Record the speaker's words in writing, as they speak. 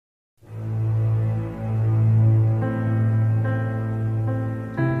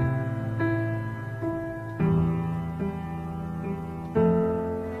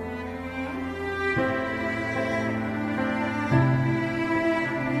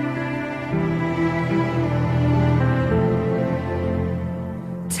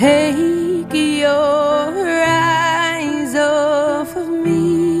Take your eyes off of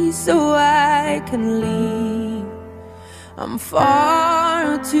me so I can leave. I'm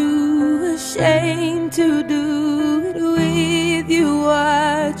far too ashamed to do it with you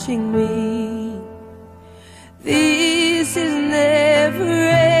watching me. This is never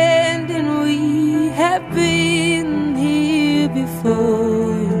ending, we have been here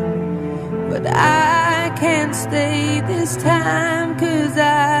before. But I can't stay this time, 'cause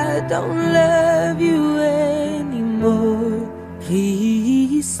I don't love you anymore.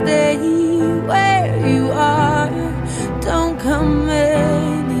 Please stay where you are, don't come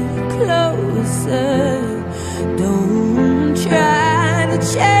any closer. Don't try to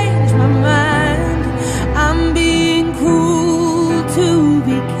change my mind, I'm being cruel to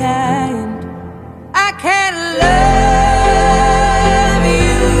be kind. I can't love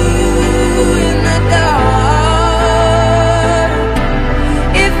you in the dark.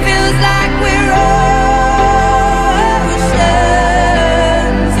 It feels like we're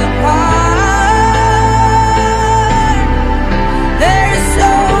oceans apart. There's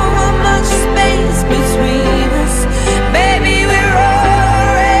so much space between us, baby, we're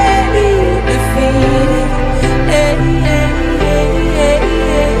already defeated.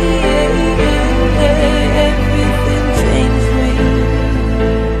 Everything changed me.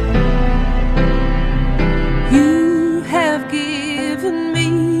 You have given me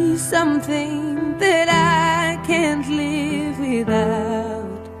something that I can't live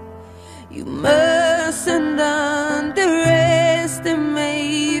without. You mustn't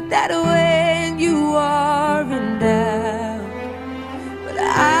underestimate that when you are in doubt. But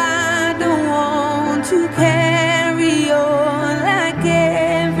I don't want to carry on like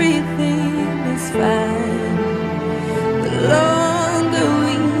everything is fine. The longer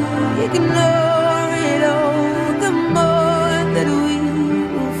we ignore it all, the more that we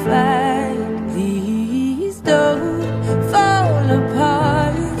will find. Please don't fall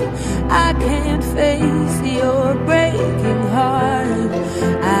apart, I can't face your breaking heart.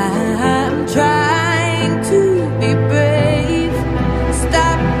 I'm trying to be brave,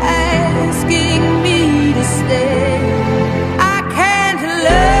 stop asking me to stay. I can't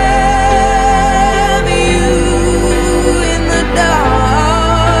love you in the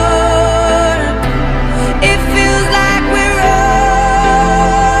dark. It feels like we're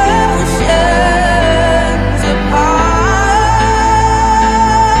oceans apart.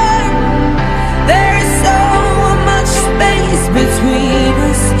 There's so much space between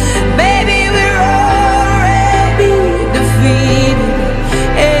us, baby, we're already defeated.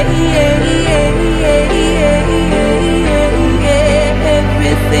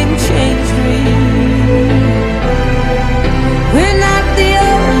 Everything changed me. We're not the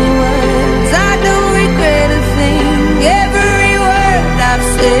only ones, I don't regret a thing. Every word I've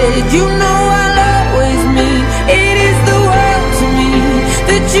said, you know I'll always mean. It is the world to me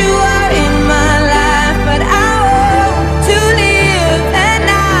that you are in my life, but I want to live and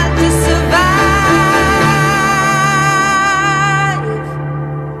not to survive.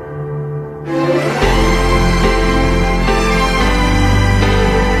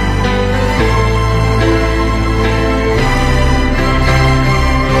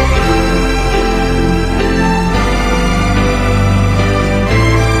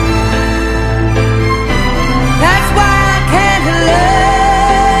 That's why I can't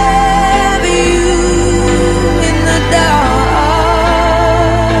love you in the dark.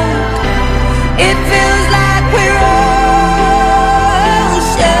 It